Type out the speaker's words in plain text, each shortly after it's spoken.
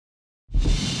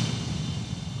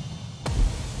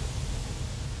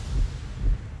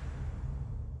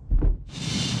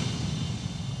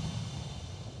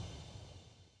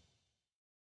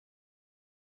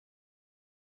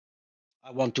I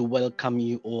want to welcome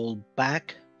you all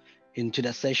back into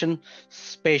the session,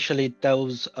 especially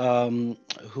those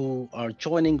who are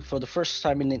joining for the first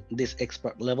time in this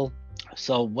expert level.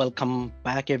 So, welcome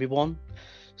back, everyone.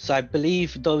 So, I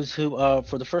believe those who are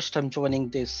for the first time joining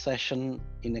this session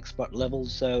in expert level,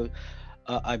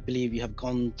 I believe you have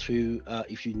gone through,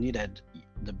 if you needed,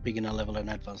 the beginner level and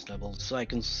advanced level. So I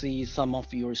can see some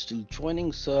of you are still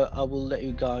joining. So I will let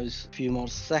you guys a few more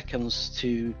seconds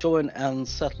to join and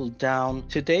settle down.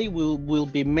 Today we'll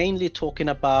be mainly talking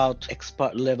about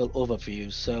expert level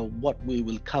overview. So what we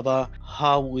will cover,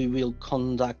 how we will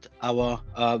conduct our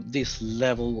this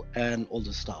level and all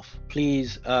the stuff.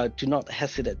 Please do not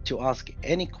hesitate to ask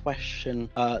any question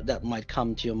that might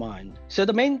come to your mind. So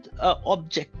the main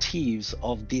objectives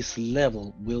of this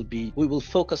level will be, we will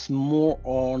focus more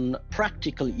on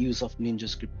practical use of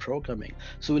NinjaScript programming.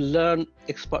 So we learn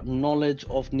expert knowledge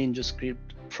of NinjaScript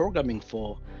programming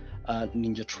for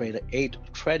NinjaTrader 8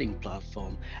 trading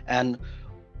platform, and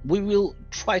we will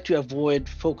try to avoid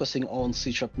focusing on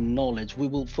C# knowledge. We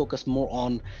will focus more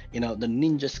on, the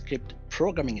NinjaScript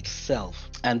programming itself,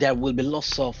 and there will be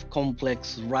lots of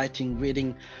complex writing,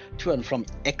 reading to and from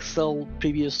Excel.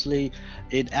 Previously,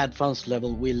 in advanced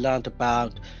level, we learned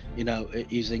about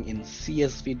using in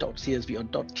CSV or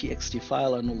 .txt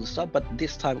file and all the stuff. But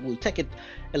this time we'll take it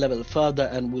a level further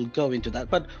and we'll go into that.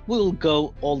 But we'll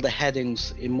go all the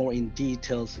headings in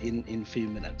details in few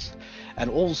minutes. And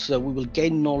also we will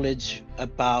gain knowledge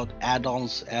about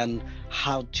add-ons and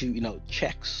how to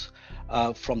checks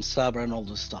from server and all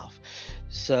the stuff.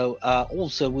 So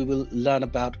also we will learn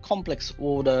about complex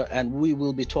order, and we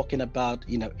will be talking about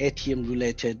ATM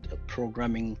related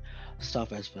programming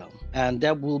stuff as well. And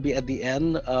that will be at the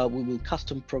end. We will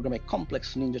custom program a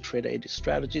complex NinjaTrader 8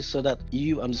 strategy so that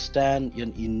you understand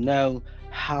and you know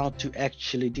how to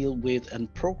actually deal with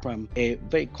and program a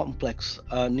very complex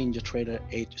NinjaTrader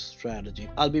 8 strategy.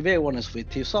 I'll be very honest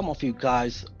with you, some of you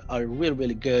guys are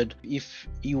really good if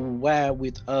you were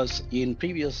with us in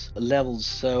previous levels.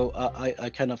 So I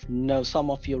kind of know some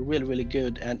of you are really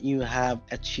good and you have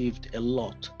achieved a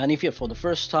lot. And if you're for the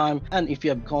first time and if you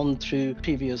have gone through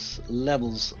previous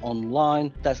levels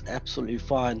online, that's absolutely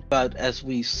fine. But as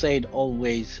we said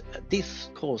always, this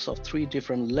course of 3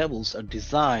 different levels are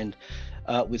designed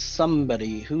with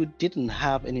somebody who didn't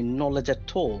have any knowledge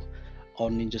at all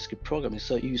on NinjaScript programming.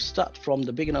 So you start from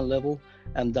the beginner level,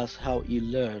 and that's how you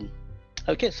learn.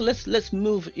 Okay, so let's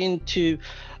move into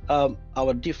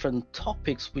our different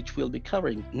topics which we'll be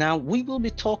covering. Now we will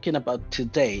be talking about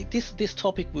today. This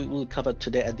topic we will cover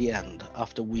today at the end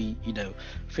after we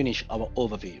finish our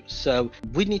overview. So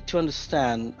we need to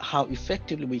understand how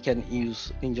effectively we can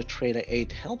use NinjaTrader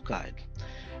 8 help guide.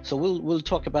 So we'll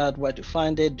talk about where to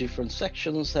find it, different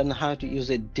sections, and how to use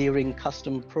it during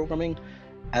custom programming,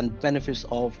 and benefits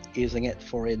of using it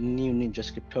for a new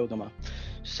NinjaScript programmer.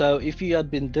 So if you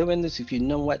have been doing this, if you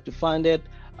know where to find it,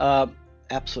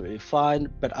 absolutely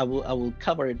fine. But I will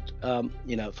cover it,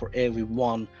 for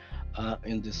everyone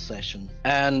in this session.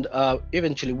 And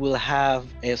eventually we'll have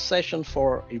a session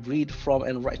for a read from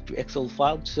and write to Excel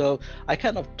file. So I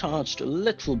kind of touched a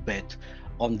little bit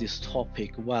on this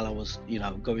topic while I was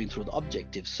going through the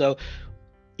objectives. So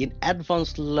in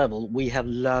advanced level, we have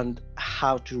learned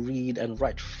how to read and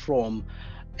write from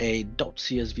a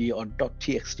 .csv or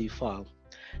 .txt file.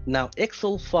 Now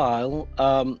Excel file,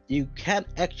 you can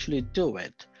actually do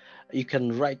it. You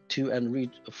can write to and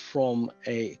read from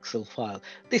a Excel file.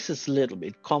 This is a little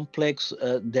bit complex.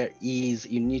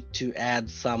 You need to add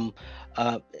some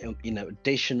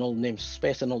additional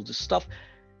namespace and all this stuff.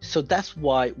 So that's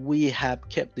why we have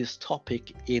kept this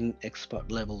topic in expert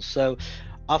level. So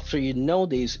after you know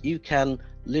this, you can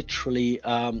literally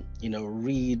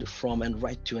read from and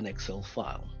write to an Excel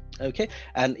file. Okay,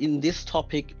 and in this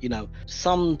topic,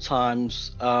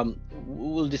 sometimes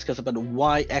we'll discuss about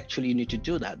why actually you need to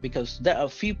do that, because there are a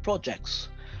few projects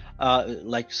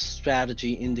like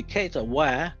strategy indicator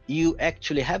where you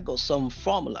actually have got some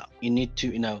formula you need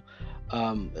to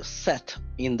set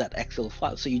in that Excel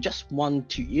file. So you just want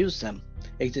to use them,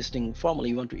 existing formula,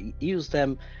 you want to use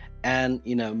them and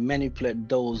manipulate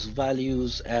those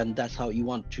values, and that's how you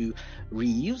want to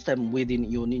reuse them within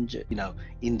your Ninja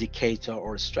indicator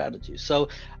or strategy. So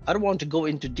I don't want to go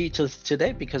into details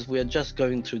today because we are just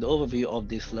going through the overview of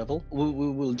this level. We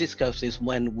will discuss this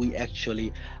when we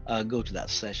actually go to that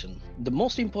session. The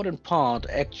most important part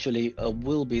actually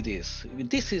will be this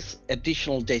is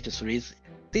additional data series.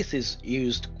 This is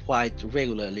used quite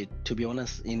regularly, to be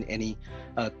honest, in any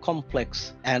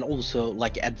complex and also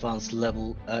like advanced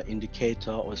level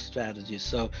indicator or strategy.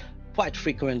 So quite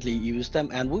frequently use them,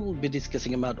 and we will be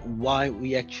discussing about why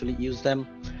we actually use them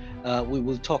We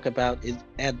will talk about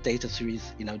add data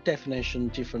series, definition,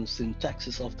 different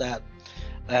syntaxes of that,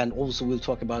 and also we'll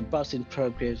talk about bars in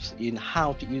progress in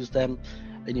how to use them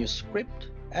in your script,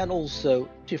 and also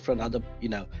different other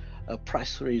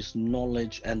price series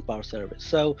knowledge and bar service.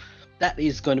 So that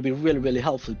is going to be really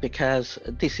helpful, because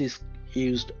this is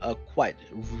used quite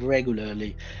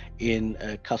regularly in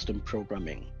custom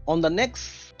programming. On the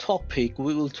next topic,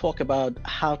 we will talk about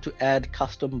how to add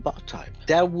custom bar type.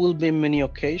 There will be many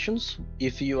occasions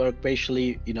if you are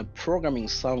basically programming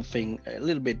something a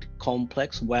little bit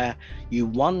complex, where you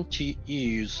want to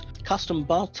use custom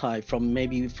bar type from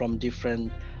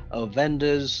different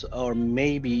vendors, or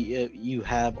maybe you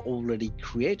have already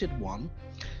created one,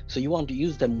 so you want to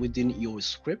use them within your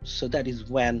script. So that is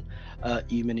when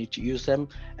you may need to use them.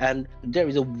 And there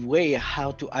is a way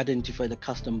how to identify the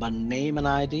custom bar name and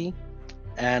ID.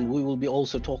 And we will be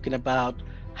also talking about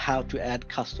how to add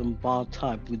custom bar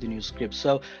type within your script.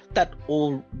 So that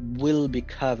all will be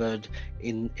covered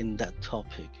in that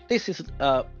topic. This is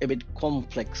a bit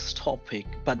complex topic,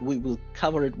 but we will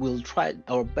cover it. We'll try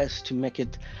our best to make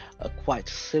it quite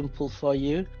simple for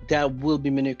you. There will be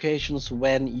many occasions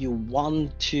when you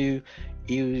want to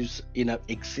use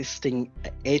existing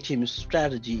ATM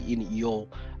strategy in your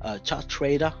chart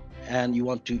trader, and you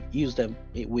want to use them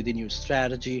within your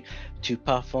strategy to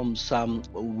perform some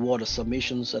order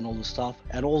submissions and all the stuff.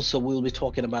 And also we'll be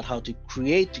talking about how to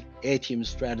create ATM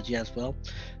strategy as well.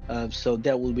 So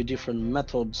there will be different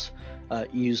methods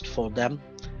used for them.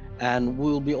 And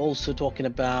we'll be also talking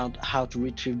about how to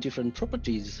retrieve different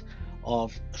properties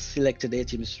of selected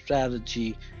ATM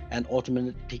strategy and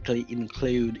automatically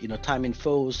include time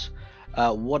infos,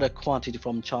 order quantity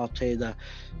from chart trader.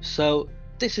 So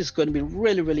this is going to be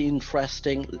really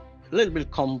interesting, a little bit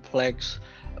complex,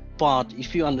 but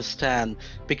if you understand,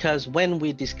 because when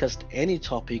we discussed any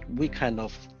topic, we kind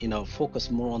of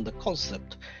focus more on the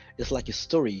concept. It's like a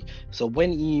story. So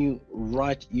when you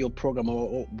write your program,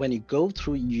 or when you go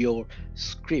through your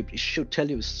script, it should tell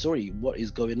you a story, what is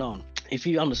going on. If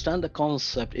you understand the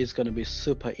concept, it's going to be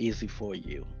super easy for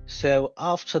you. So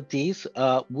after this,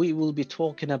 we will be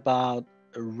talking about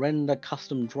render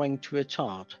custom drawing to a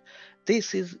chart.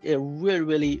 This is a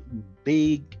really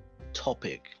big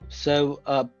topic. So,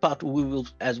 but we will,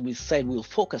 as we said, we'll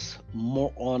focus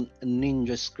more on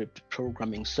NinjaScript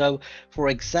programming. So, for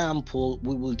example,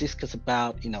 we will discuss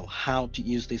about how to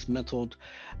use this method,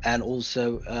 and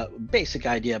also basic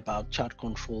idea about chart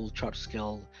control, chart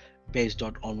scale based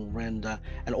on render,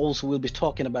 and also we'll be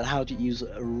talking about how to use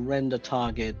a render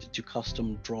target to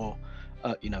custom draw,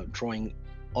 drawing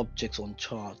objects on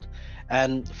chart.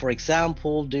 And for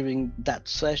example, during that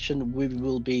session, we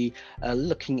will be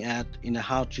looking at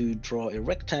how to draw a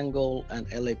rectangle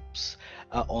and ellipse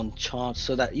on chart,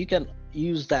 so that you can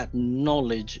use that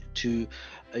knowledge to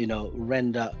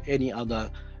render any other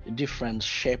different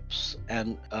shapes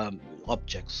and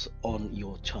objects on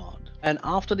your chart. And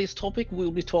after this topic, we'll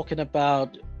be talking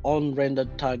about on render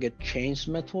target change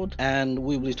method, and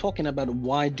we will be talking about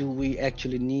why do we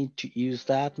actually need to use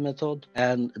that method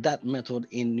and that method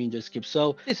in NinjaScript.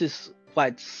 So this is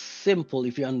quite simple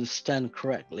if you understand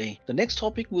correctly. The next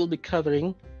topic we'll be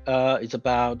covering is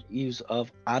about use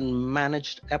of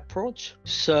unmanaged approach.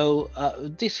 So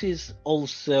this is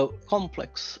also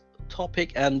complex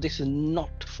topic, and this is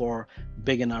not for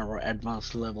beginner or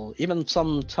advanced level. Even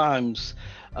sometimes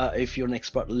if you're an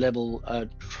expert level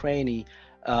trainee,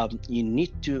 you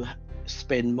need to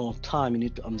spend more time, you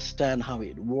need to understand how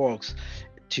it works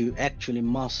to actually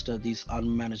master this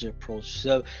unmanaged approach.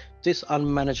 So this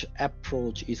unmanaged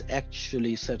approach is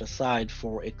actually set aside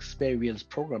for experienced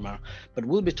programmer, but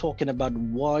we'll be talking about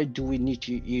why do we need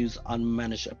to use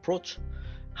unmanaged approach,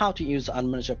 how to use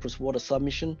unmanaged approach order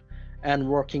submission, and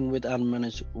working with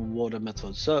unmanaged order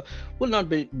methods. So we'll not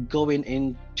be going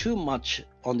in too much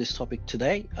on this topic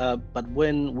today, but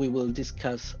when we will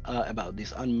discuss about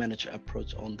this unmanaged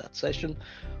approach on that session,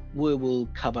 we will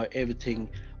cover everything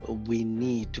we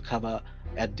need to cover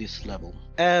at this level.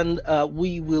 And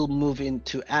we will move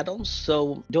into add-ons.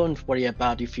 So don't worry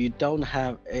about if you don't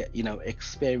have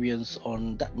experience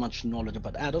on that much knowledge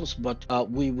about add-ons, but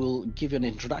we will give you an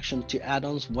introduction to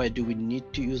add-ons. Why do we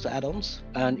need to use add-ons?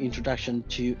 An introduction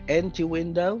to NT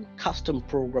window, custom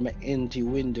programmer NT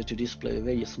window to display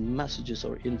various messages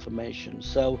or information.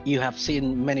 So you have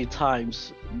seen many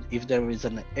times if there is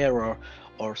an error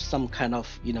or some kind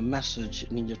of message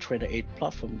NinjaTrader 8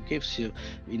 platform gives you,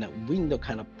 window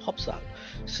kind of pops out.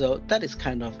 So that is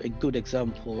kind of a good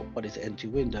example what is NT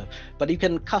window, but you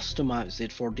can customize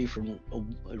it for different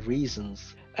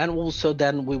reasons. And also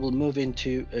then we will move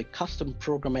into a custom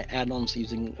programmer add-ons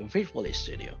using Visual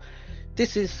Studio.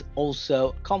 This is also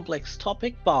a complex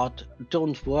topic, but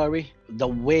don't worry, the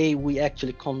way we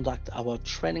actually conduct our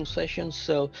training sessions,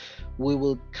 so we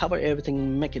will cover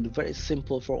everything, make it very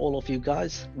simple for all of you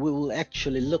guys. We will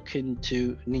actually look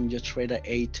into NinjaTrader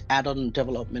 8 add-on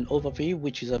development overview,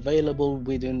 which is available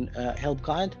within help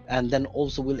guide, and then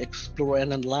also we'll explore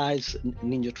and analyze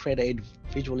NinjaTrader 8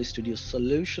 Visual Studio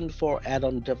solution for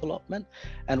add-on development,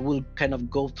 and we'll kind of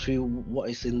go through what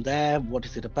is in there, what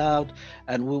is it about,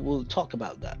 and we will talk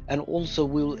about that. And also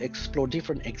we'll explore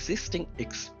different existing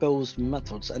exposed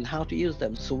methods and how to use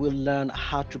them. So we'll learn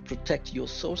how to protect your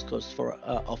source codes for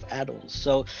of add-ons.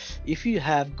 So if you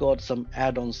have got some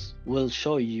add-ons, we'll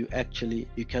show you actually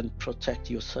you can protect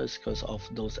your source codes of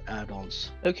those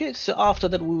add-ons. Okay, so after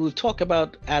that we will talk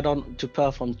about add-on to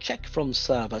perform check from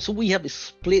server. So we have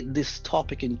split this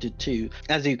topic into two,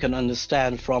 as you can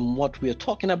understand from what we are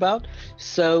talking about.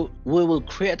 So we will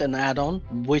create an add-on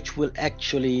which will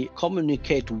actually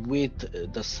communicate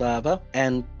with the server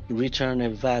and return a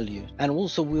value, and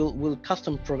also we'll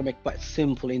custom program a quite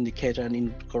simple indicator and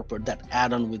incorporate that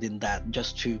add-on within that,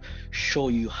 just to show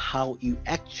you how you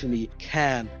actually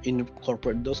can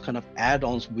incorporate those kind of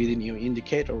add-ons within your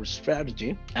indicator or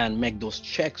strategy and make those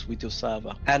checks with your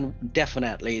server. And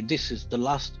definitely this is the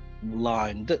last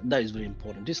line that is very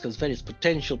important. Discuss various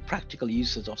potential practical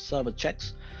uses of server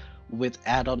checks with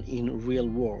add-on in real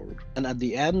world. And at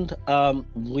the end,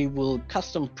 we will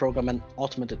custom program an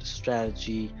automated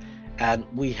strategy, and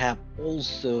we have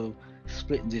also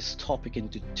split this topic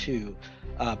into two.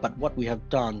 But what we have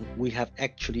done, we have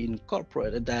actually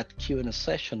incorporated that Q&A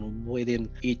session within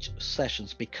each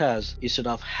sessions, because instead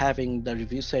of having the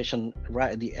review session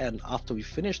right at the end after we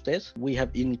finish this, we have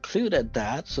included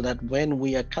that so that when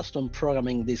we are custom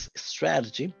programming this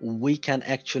strategy, we can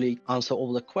actually answer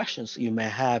all the questions you may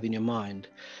have in your mind.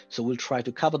 So we'll try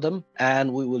to cover them,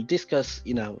 and we will discuss,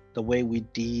 the way we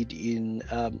did in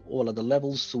all of the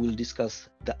levels. So we'll discuss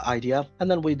the idea, and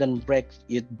then we break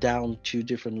it down to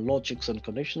different logics and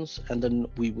conditions, and then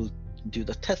we will do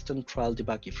the test and trial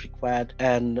debug if required,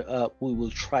 and we will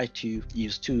try to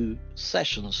use 2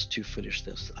 sessions to finish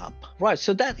this up. Right,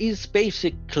 so that is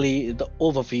basically the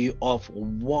overview of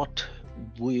what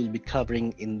we'll be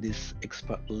covering in this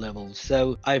expert level.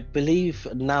 So I believe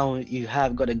now you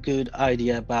have got a good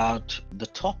idea about the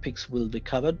topics will be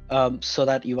covered, so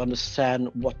that you understand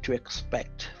what to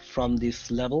expect from this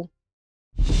level.